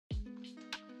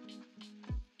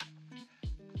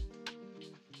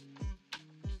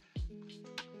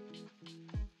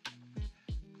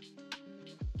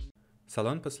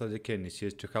Salonpas Lidocaine is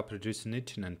used to help reducing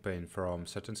itching and pain from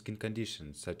certain skin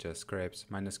conditions such as scrapes,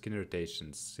 minor skin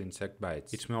irritations, insect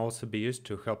bites. It may also be used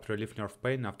to help relieve nerve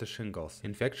pain after shingles,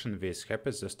 infection with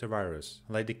herpes zoster virus.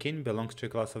 Lidocaine belongs to a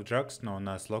class of drugs known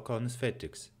as local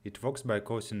anesthetics. It works by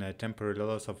causing a temporary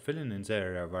loss of feeling in the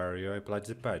area where you applied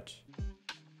the patch.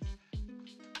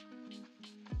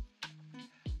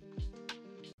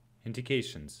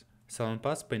 Indications.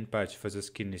 Salonpas pain patch for the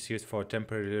skin is used for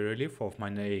temporary relief of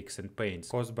minor aches and pains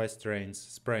caused by strains,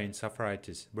 sprains,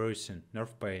 arthritis, bruising,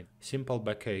 nerve pain, simple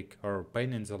backache, or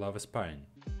pain in the lower spine.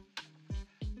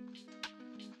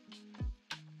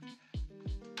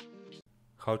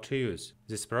 How to use.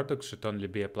 This product should only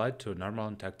be applied to normal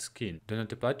intact skin. Do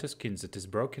not apply to skin that is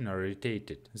broken or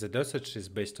irritated. The dosage is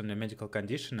based on a medical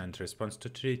condition and response to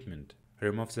treatment.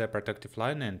 Remove the protective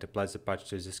liner and apply the patch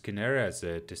to the skin area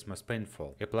that is most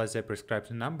painful. Apply the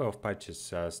prescribed number of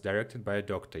patches as directed by a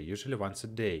doctor, usually once a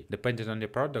day. Depending on the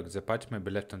product, the patch may be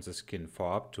left on the skin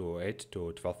for up to 8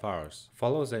 to 12 hours.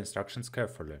 Follow the instructions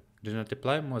carefully. Do not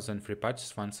apply more than 3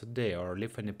 patches once a day or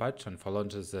leave any patch on for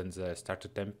longer than the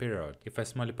started time period. If a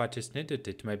small patch is needed,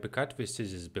 it may be cut with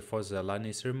scissors before the liner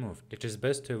is removed. It is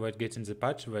best to avoid getting the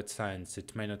patch wet since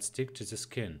it may not stick to the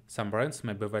skin. Some brands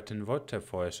may be wet in water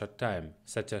for a short time,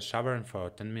 such as showering for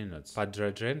 10 minutes. Pat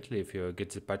dry gently if you get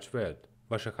the patch wet.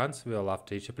 Wash your hands well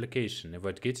after each application.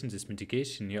 Avoid getting this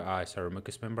medication in your eyes or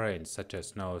mucous membranes, such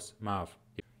as nose, mouth.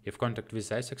 If contact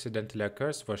with eyes accidentally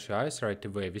occurs, wash your eyes right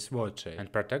away with water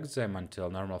and protect them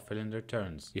until normal feeling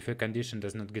returns. If your condition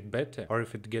does not get better, or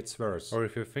if it gets worse, or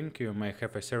if you think you may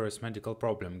have a serious medical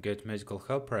problem, get medical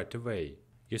help right away.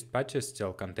 Used patches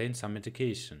still contain some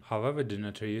medication, however do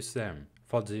not reuse them.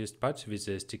 Fold the used patch with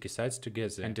the sticky sides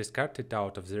together and discard it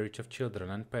out of the reach of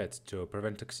children and pets to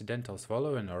prevent accidental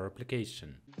swallowing or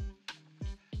application.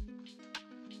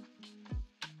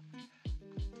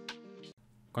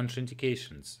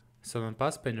 Contraindications.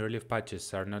 Salonpas pain relief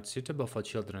patches are not suitable for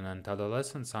children and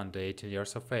adolescents under 18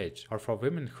 years of age, or for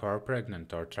women who are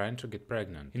pregnant or trying to get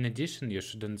pregnant. In addition, you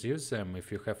shouldn't use them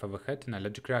if you have ever had an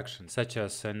allergic reaction, such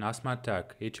as an asthma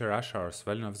attack, itchy rash or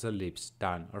swelling of the lips,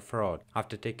 tongue, or throat,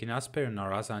 after taking aspirin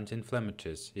or other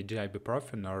anti-inflammatories, e.g.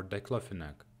 ibuprofen or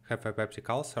diclofenac. Have a peptic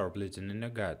ulcer or bleeding in your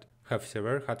gut. Have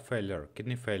severe heart failure,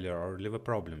 kidney failure or liver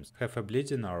problems. Have a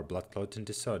bleeding or blood clotting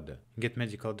disorder. Get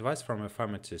medical advice from a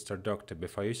pharmacist or doctor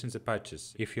before using the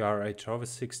patches. If you are age over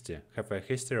 60, have a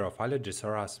history of allergies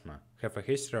or asthma. Have a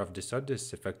history of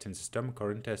disorders affecting the stomach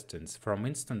or intestines. For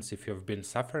instance, if you have been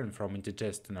suffering from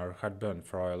indigestion or heartburn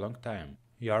for a long time.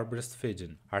 You are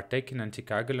breastfeeding, are taking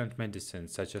anticoagulant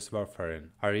medicines such as warfarin,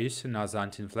 are using other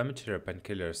anti-inflammatory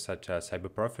painkillers such as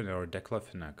ibuprofen or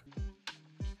diclofenac.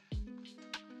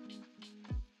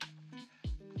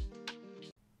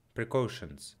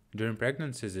 Precautions. During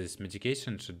pregnancy, this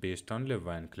medication should be used only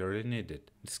when clearly needed.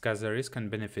 Discuss the risks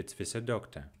and benefits with a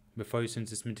doctor. Before using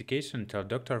this medication, tell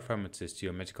doctor or pharmacist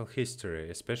your medical history,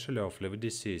 especially of liver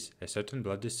disease, a certain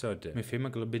blood disorder,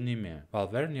 methemoglobinemia. While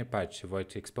wearing a patch,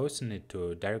 avoid exposing it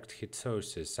to direct heat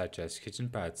sources such as heating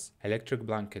pads, electric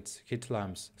blankets, heat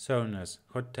lamps, saunas,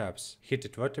 hot tubs,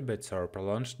 heated water beds, or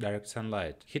prolonged direct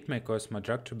sunlight. Heat may cause more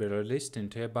drug to be released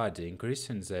into your body,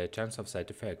 increasing the chance of side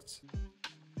effects.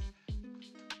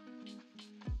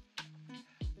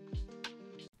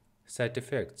 Side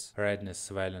effects. Redness,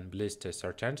 swelling, blisters,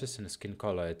 or changes in skin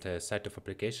color at the site of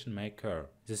application may occur.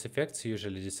 These effects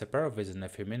usually disappear within a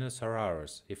few minutes or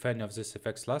hours. If any of these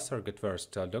effects last or get worse,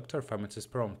 tell doctor or pharmacist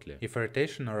promptly. If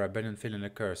irritation or a burning feeling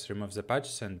occurs, remove the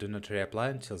patches and do not reapply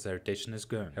until the irritation is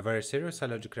gone. A very serious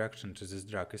allergic reaction to this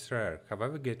drug is rare.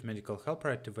 However, get medical help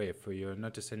right away if you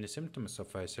notice any symptoms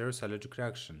of a serious allergic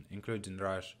reaction, including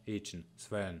rash, itching,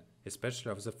 swelling,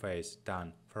 especially of the face,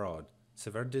 tongue, throat,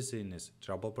 severe dizziness,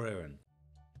 trouble breathing.